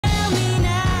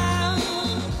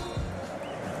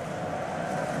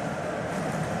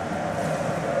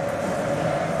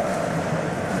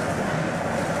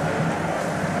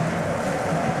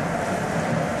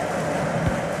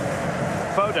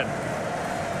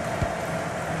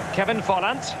Kevin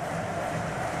Volland.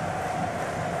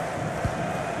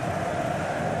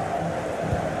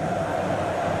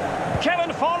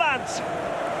 Kevin Volland.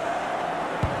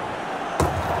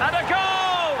 And a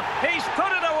goal! He's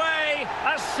put it away.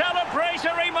 A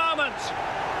celebratory moment.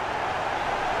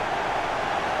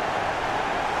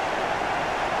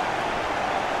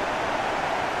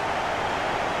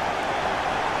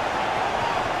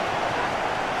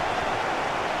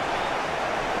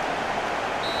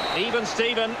 Even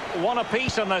Steven, one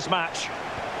apiece in this match.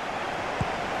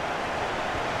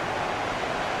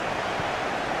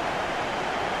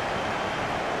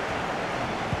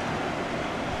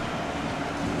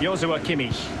 Joshua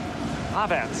Kimmich.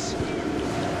 Havertz.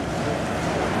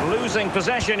 Losing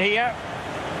possession here.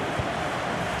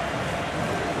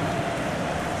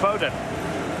 Foden.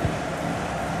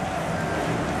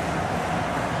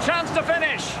 Chance to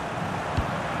finish.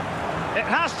 It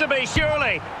has to be,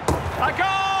 surely. A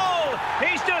goal!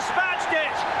 He's dispatched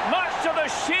it, much to the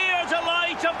sheer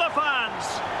delight of the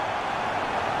fans.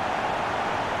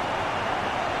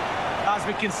 As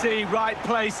we can see, right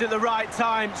place at the right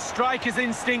time. Striker's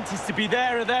instinct is to be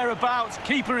there or thereabouts.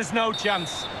 Keeper has no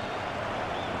chance.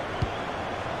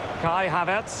 Kai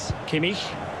Havertz, Kimmich,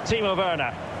 Timo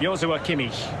Werner, Joshua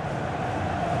Kimmich.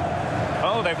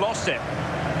 Oh, they've lost it.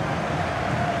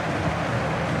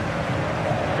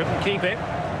 Couldn't keep it.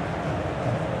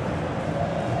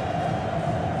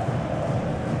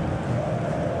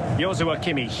 Joshua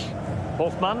Kimmich.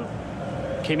 Hofmann.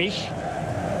 Kimmich.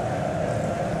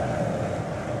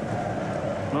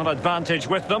 Not advantage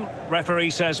with them. Referee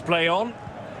says play on.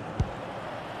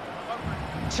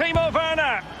 Timo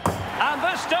Werner. And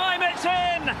this time it's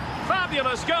in.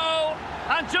 Fabulous goal.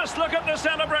 And just look at the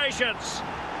celebrations.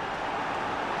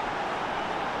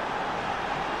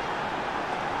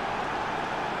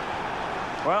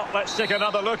 Well, let's take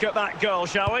another look at that goal,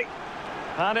 shall we?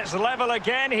 And it's level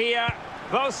again here.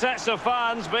 Both sets of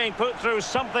fans being put through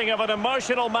something of an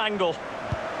emotional mangle.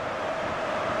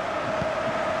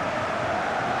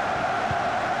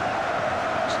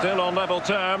 Still on level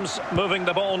terms, moving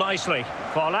the ball nicely.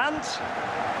 Volland.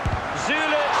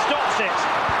 Zule stops it.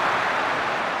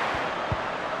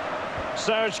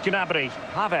 Serge Gnabry.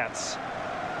 Havertz.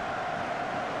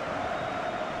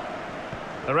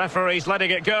 The referee's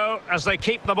letting it go as they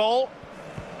keep the ball.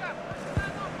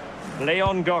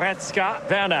 Leon Goretzka.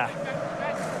 Werner.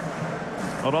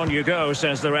 Well, on you go,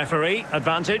 says the referee.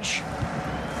 Advantage.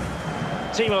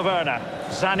 Timo Werner.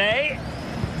 Sané.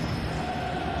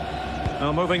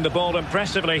 Now moving the ball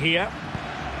impressively here.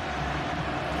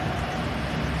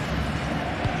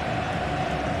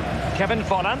 Kevin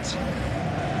Volland.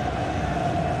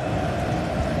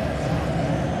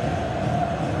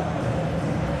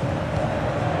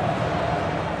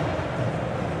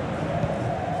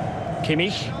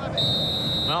 Kimmich.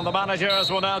 Well, the managers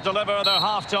will now deliver their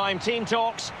half-time team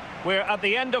talks. We're at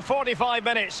the end of 45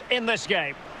 minutes in this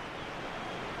game.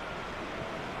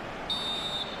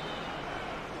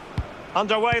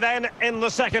 Underway then in the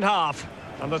second half.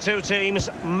 And the two teams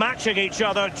matching each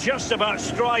other just about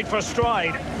stride for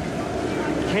stride.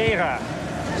 Kehrer.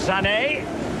 Sané.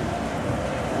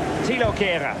 Thilo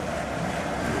Kehrer.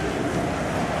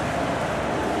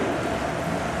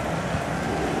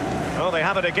 Oh, they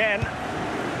have it again.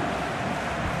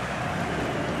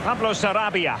 Pablo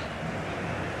Sarabia.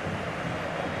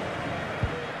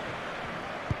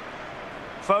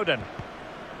 Foden.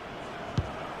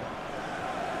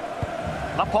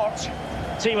 Laporte.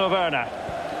 Timo Werner.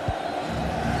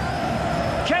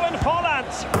 Kevin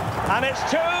Volland. And it's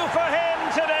 2 for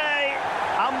him today.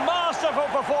 A masterful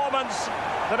performance.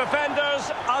 The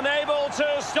defenders unable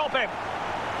to stop him.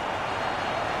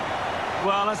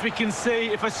 Well, as we can see,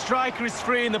 if a striker is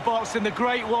free in the box and the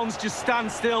great ones just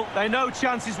stand still, they know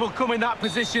chances will come in that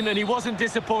position, and he wasn't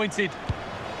disappointed.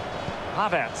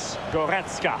 Havertz,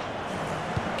 Goretzka.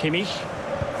 Kimmich,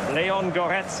 Leon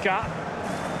Goretzka.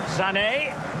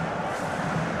 Sané.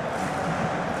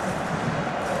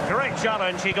 Great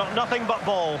challenge, he got nothing but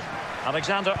ball.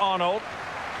 Alexander-Arnold.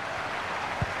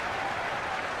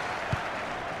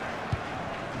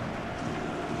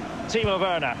 Timo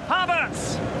Werner.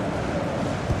 Havertz!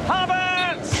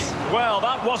 Havertz! Well,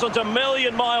 that wasn't a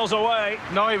million miles away.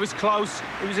 No, it was close.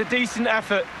 It was a decent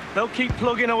effort. They'll keep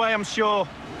plugging away, I'm sure.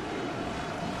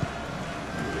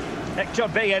 Hector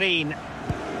Bellerin.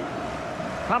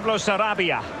 Pablo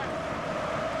Sarabia.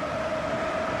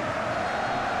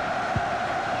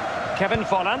 Kevin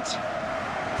Volland.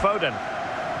 Foden.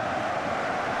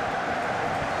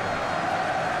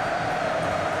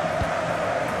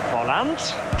 Volland.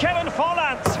 Kevin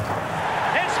Volland.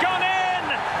 It's gone in!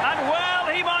 And well,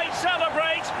 he might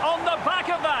celebrate on the back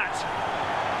of that.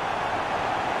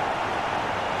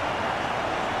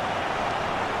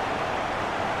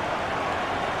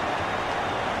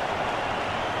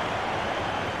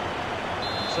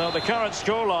 So the current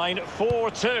scoreline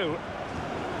 4-2.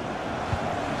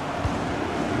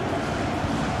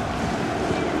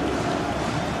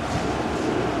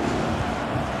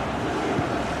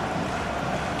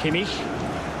 Kimmich.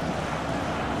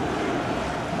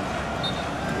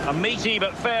 A meaty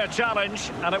but fair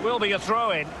challenge, and it will be a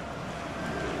throw-in.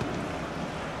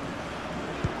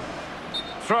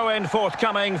 Throw-in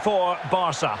forthcoming for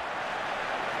Barca.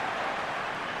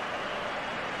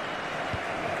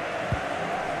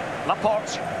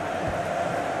 Laporte.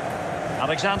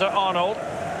 Alexander-Arnold.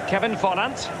 Kevin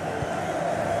Volland.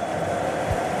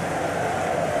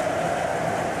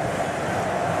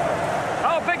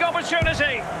 Oh, big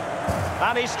opportunity.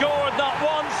 And he scored not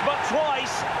once, but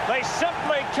twice. They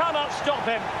simply cannot stop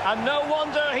him. And no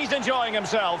wonder he's enjoying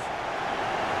himself.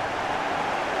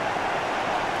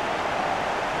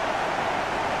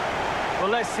 Well,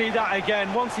 let's see that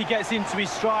again. Once he gets into his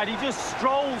stride, he just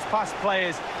strolls past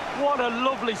players. What a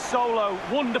lovely solo.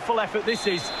 Wonderful effort this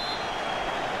is.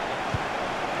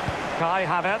 Kai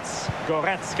Havertz,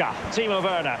 Goretzka, Timo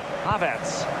Werner,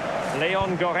 Havertz,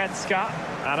 Leon Goretzka,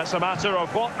 and it's a matter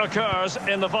of what occurs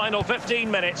in the final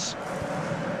 15 minutes.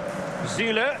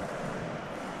 Zule.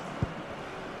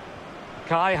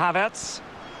 Kai Havertz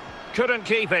couldn't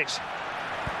keep it.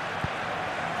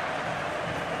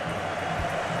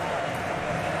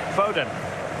 Foden.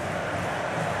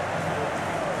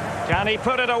 Can he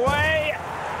put it away?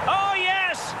 Oh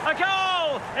yes, a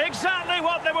goal! Exactly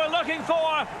what they were looking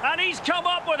for, and he's come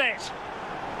up with it.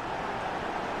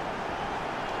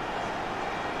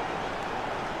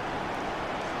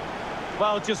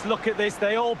 Well, just look at this.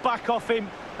 They all back off him,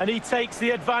 and he takes the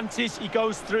advantage. He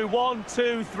goes through 1,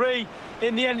 2, 3.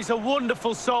 In the end, it's a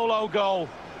wonderful solo goal.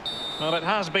 Well, it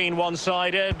has been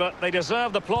one-sided, but they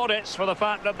deserve the plaudits for the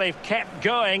fact that they've kept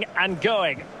going and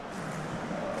going.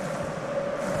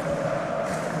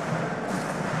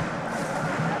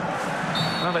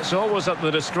 Well, it's always at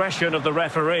the discretion of the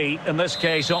referee, in this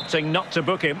case opting not to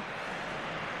book him.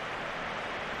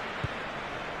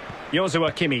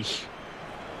 Joshua Kimmich.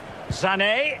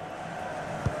 Sané.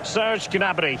 Serge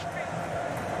Gnabry.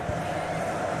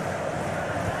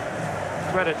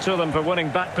 Credit to them for winning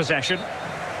back possession.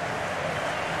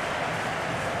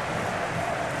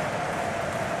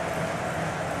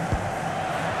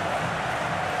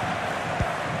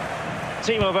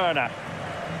 Timo Werner.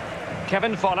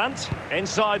 Kevin Volland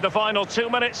inside the final 2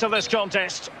 minutes of this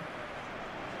contest.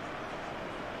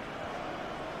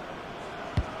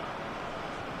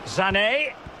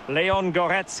 Sané. Leon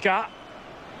Goretzka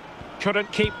couldn't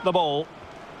keep the ball.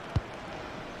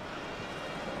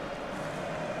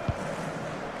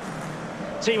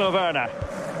 Timo Werner.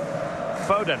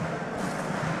 Foden.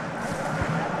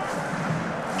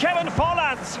 Kevin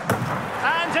Volland.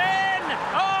 And in!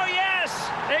 Oh yes!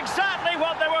 Exactly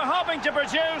what they were hoping to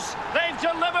produce. They've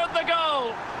delivered the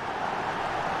goal.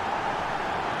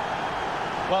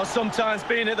 Well, sometimes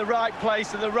being at the right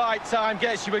place at the right time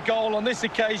gets you a goal. On this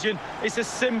occasion, it's a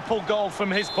simple goal from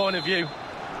his point of view.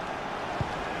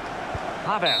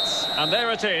 Havertz, and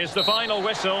there it is, the final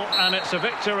whistle, and it's a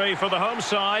victory for the home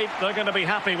side. They're going to be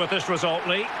happy with this result,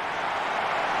 Lee.